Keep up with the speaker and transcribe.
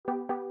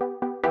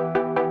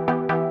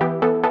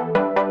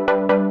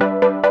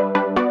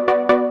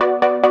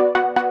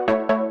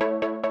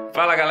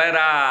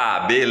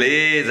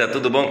Beleza,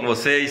 tudo bom com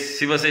vocês?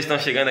 Se vocês estão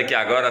chegando aqui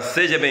agora,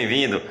 seja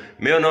bem-vindo.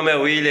 Meu nome é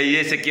William e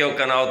esse aqui é o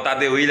canal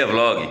William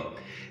Vlog.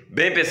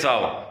 Bem,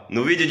 pessoal,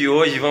 no vídeo de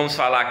hoje vamos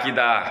falar aqui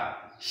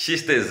da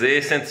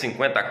XTZ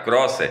 150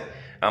 Crosser,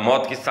 a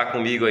moto que está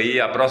comigo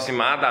aí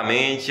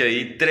aproximadamente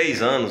aí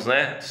 3 anos,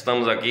 né?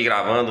 Estamos aqui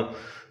gravando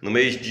no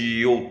mês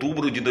de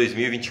outubro de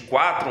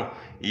 2024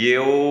 e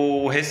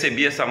eu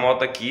recebi essa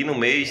moto aqui no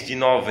mês de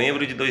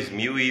novembro de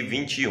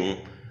 2021,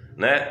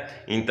 né?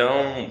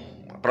 Então,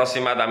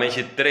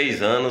 aproximadamente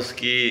 3 anos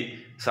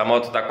que essa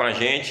moto está com a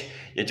gente.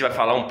 E a gente vai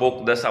falar um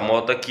pouco dessa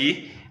moto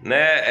aqui,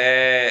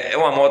 né? É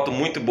uma moto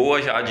muito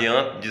boa, já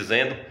adianto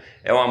dizendo,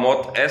 é uma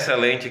moto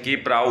excelente aqui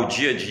para o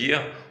dia a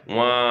dia,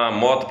 uma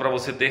moto para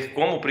você ter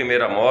como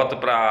primeira moto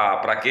para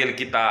aquele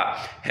que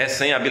está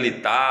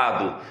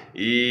recém-habilitado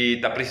e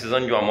está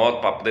precisando de uma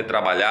moto para poder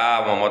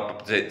trabalhar, uma moto para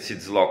poder se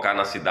deslocar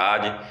na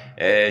cidade.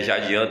 Já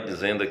adianto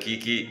dizendo aqui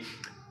que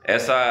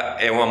essa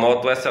é uma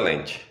moto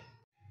excelente.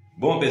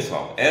 Bom,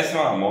 pessoal, essa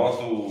é uma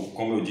moto,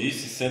 como eu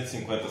disse,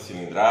 150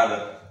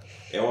 cilindrada,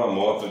 é uma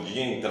moto de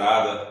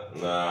entrada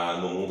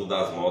no mundo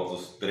das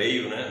motos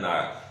trail,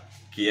 né?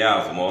 Que é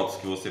as motos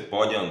que você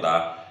pode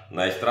andar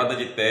na estrada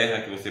de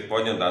terra, que você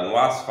pode andar no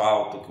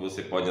asfalto, que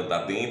você pode andar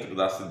dentro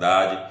da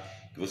cidade,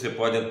 que você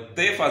pode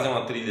até fazer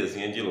uma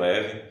trilhazinha de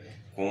leve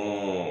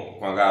com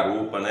a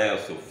garupa, né? O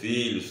seu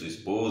filho, sua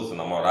esposa, seu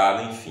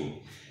namorado,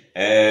 enfim.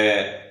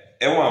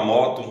 É uma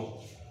moto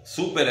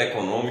super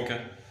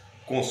econômica.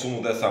 O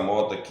consumo dessa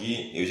moto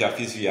aqui, eu já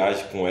fiz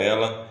viagem com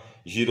ela,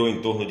 girou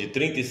em torno de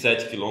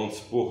 37 km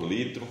por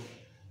litro.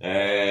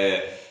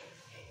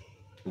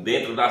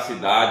 Dentro da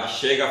cidade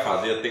chega a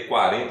fazer até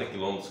 40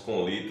 km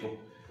com litro.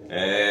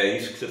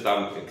 Isso que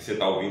você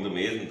tá ouvindo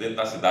mesmo. Dentro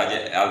da cidade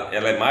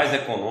ela é mais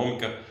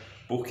econômica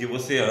porque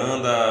você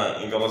anda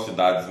em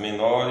velocidades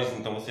menores,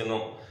 então você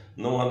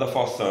não anda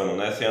forçando,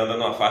 né? Você anda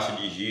numa faixa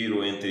de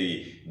giro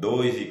entre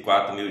 2 e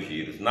 4 mil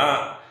giros.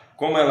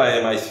 Como ela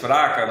é mais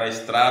fraca, na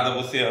estrada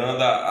você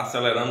anda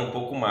acelerando um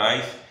pouco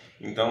mais,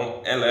 então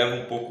eleva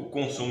um pouco o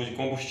consumo de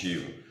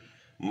combustível.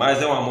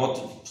 Mas é uma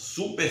moto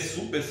super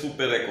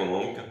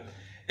econômica,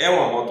 é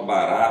uma moto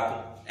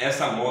barata.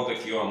 Essa moto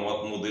aqui é uma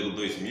moto modelo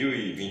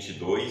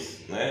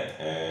 2022,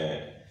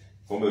 né?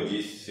 Como eu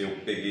disse, eu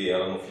peguei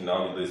ela no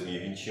final de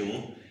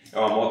 2021, é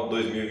uma moto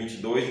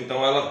 2022,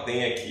 então ela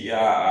tem aqui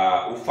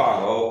o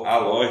farol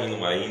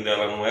halógeno ainda,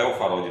 ela não é o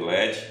farol de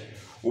LED.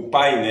 O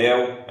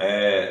painel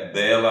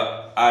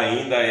dela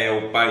ainda é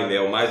o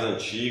painel mais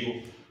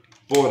antigo,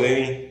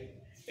 porém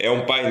é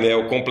um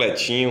painel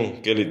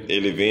completinho, que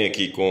ele vem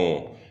aqui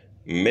com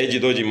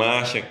medidor de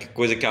marcha,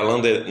 coisa que a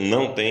Lander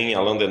não tem. A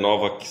Lander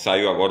nova que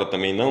saiu agora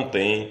também não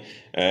tem.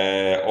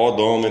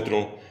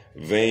 Odômetro,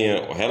 vem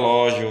o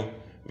relógio,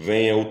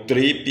 vem o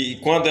trip, e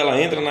quando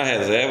ela entra na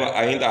reserva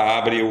ainda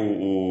abre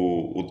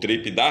o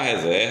trip da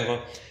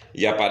reserva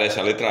e aparece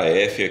a letra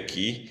F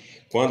aqui.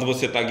 Quando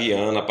você está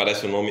guiando,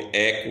 aparece o nome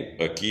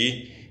Eco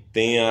aqui,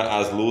 tem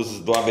as luzes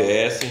do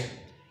ABS,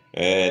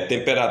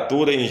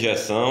 temperatura e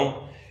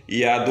injeção,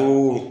 e a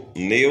do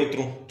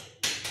neutro,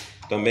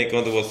 também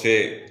quando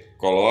você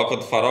coloca,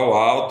 do farol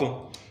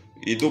alto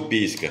e do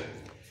pisca.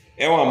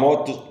 É uma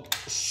moto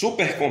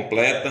super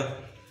completa,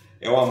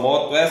 é uma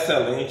moto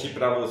excelente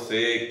para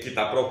você que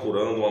está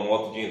procurando uma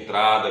moto de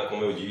entrada,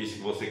 como eu disse,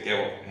 que você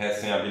quer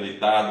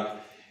recém-habilitado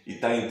e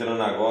está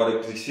entrando agora e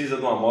precisa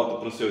de uma moto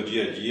para o seu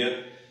dia a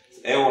dia.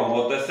 É uma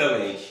moto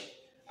excelente.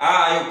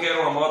 Eu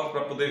quero uma moto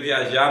para poder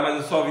viajar, mas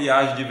eu só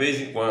viajo de vez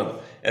em quando.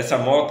 Essa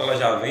moto ela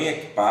já vem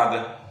equipada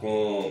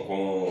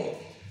com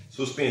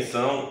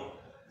suspensão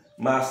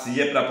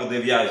macia para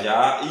poder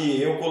viajar, e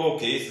eu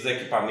coloquei esses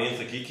equipamentos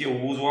aqui que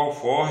eu uso,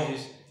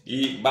 alforjes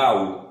e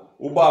baú.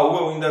 O baú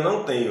eu ainda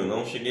não tenho,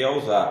 não cheguei a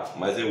usar,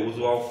 mas eu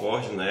uso o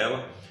alforje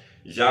nela.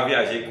 Já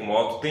viajei com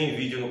moto, tem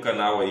vídeo no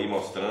canal aí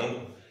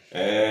mostrando.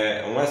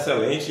 É uma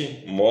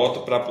excelente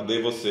moto para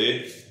poder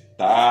você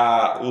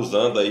tá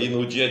usando aí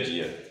no dia a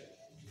dia.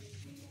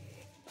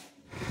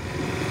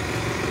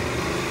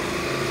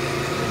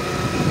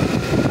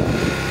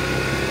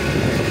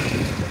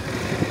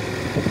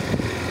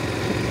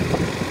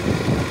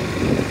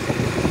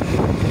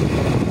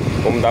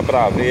 Como dá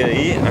pra ver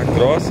aí, a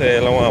Crosser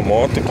ela é uma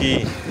moto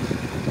que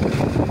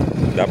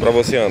dá pra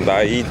você andar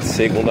aí de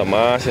segunda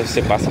marcha,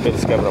 você passa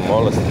pelos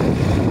quebra-molas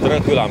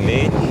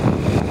tranquilamente.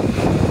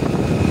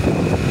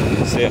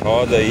 Você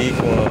roda aí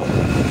com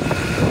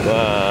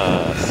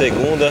a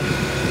segunda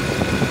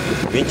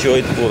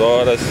 28 por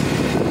hora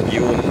e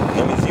o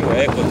nomezinho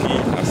Eco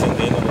aqui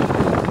acendendo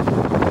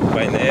no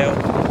painel.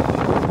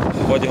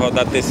 Você pode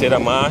rodar a terceira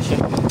marcha,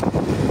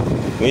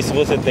 com isso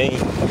você tem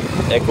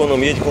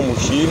economia de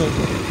combustível.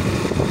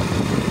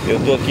 Eu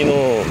tô aqui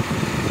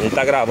não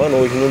tá gravando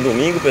hoje no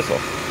domingo, pessoal,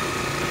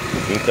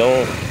 então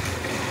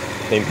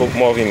tem pouco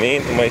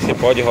movimento, mas você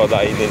pode rodar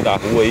aí dentro da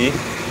rua aí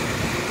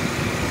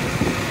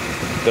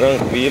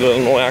tranquilo.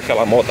 Não é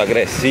aquela moto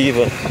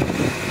agressiva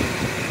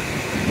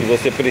e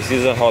você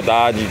precisa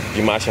rodar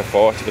de marcha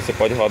forte. Você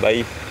pode rodar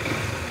aí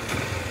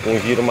com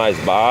um giro mais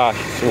baixo,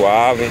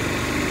 suave,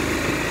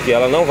 que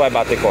ela não vai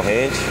bater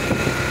corrente.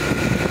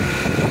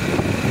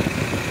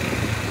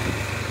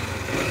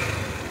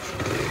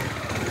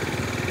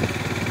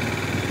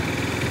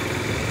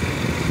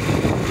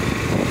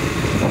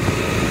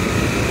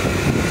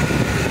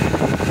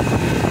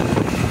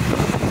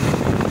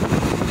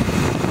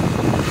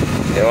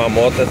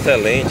 moto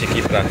excelente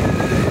aqui para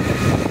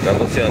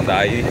você andar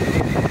aí.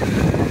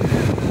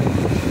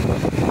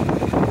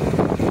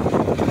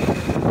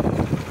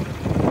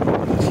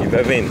 Se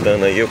estiver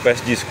ventando aí, eu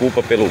peço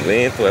desculpa pelo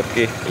vento, é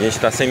porque a gente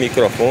está sem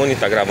microfone,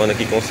 está gravando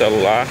aqui com o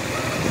celular.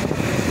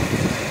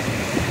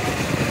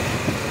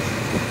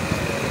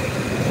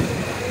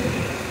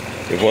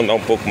 Eu vou andar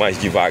um pouco mais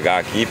devagar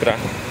aqui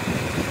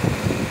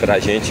pra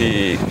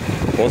gente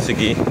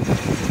conseguir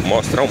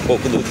mostrar um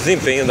pouco do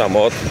desempenho da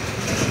moto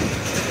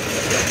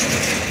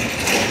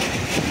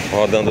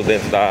rodando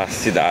dentro da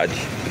cidade.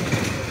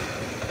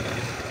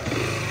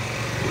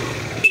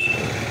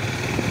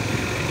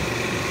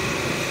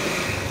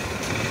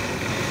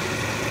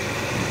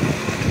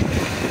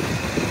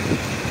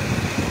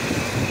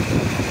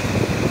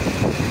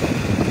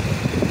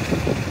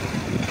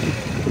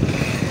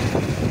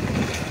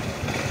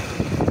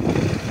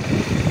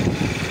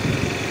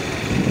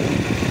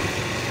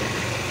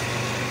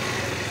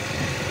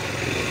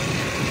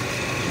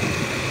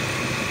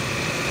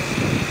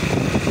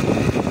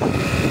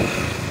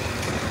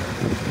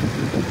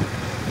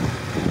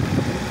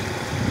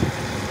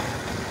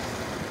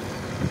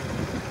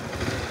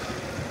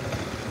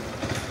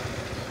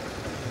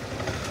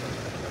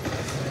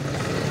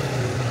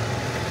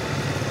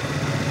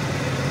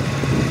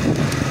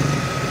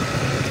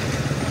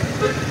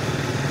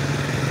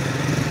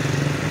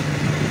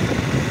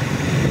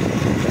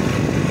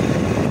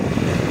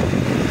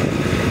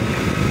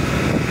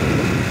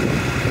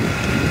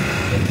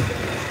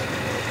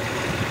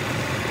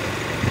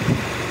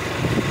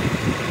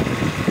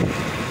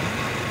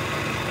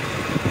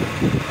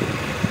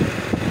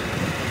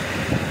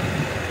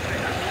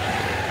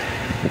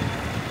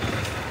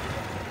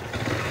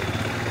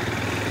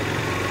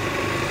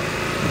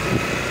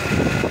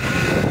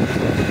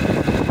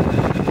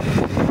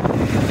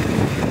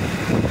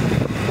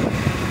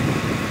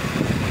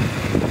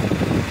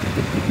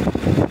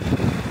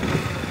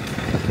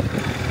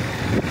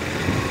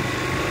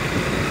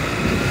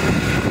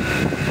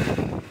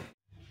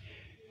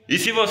 E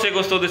se você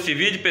gostou desse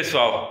vídeo,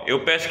 pessoal, eu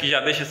peço que já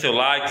deixe seu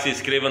like, se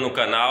inscreva no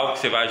canal, que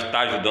você vai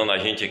estar ajudando a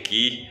gente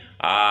aqui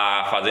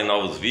a fazer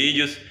novos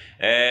vídeos.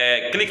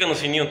 Clica no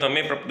sininho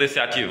também para poder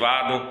ser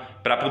ativado,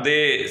 para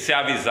poder ser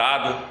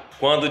avisado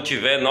quando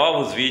tiver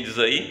novos vídeos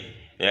aí.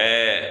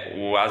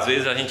 Às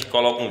vezes a gente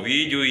coloca um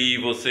vídeo e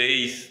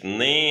vocês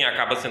nem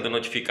acabam sendo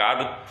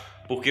notificados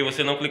porque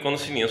você não clicou no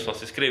sininho, só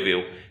se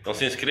inscreveu. Então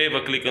se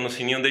inscreva, clica no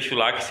sininho, deixa o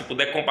like, se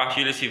puder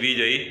compartilha esse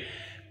vídeo aí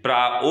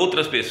para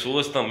outras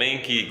pessoas também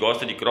que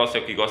gostam de cross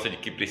ou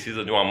que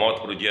precisa de uma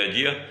moto para o dia a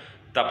dia,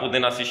 tá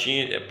podendo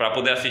assistir, para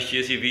poder assistir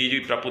esse vídeo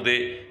e para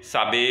poder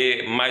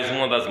saber mais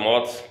uma das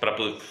motos, para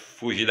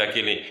fugir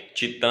daquele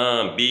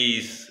Titan,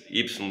 Bis,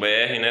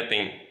 YBR, né?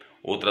 Tem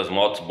outras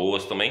motos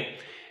boas também.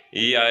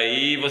 E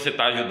aí você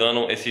tá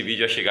ajudando esse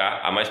vídeo a chegar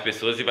a mais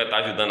pessoas e vai estar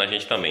ajudando a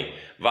gente também.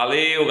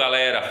 Valeu,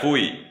 galera,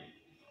 fui!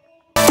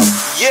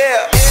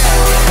 Yeah!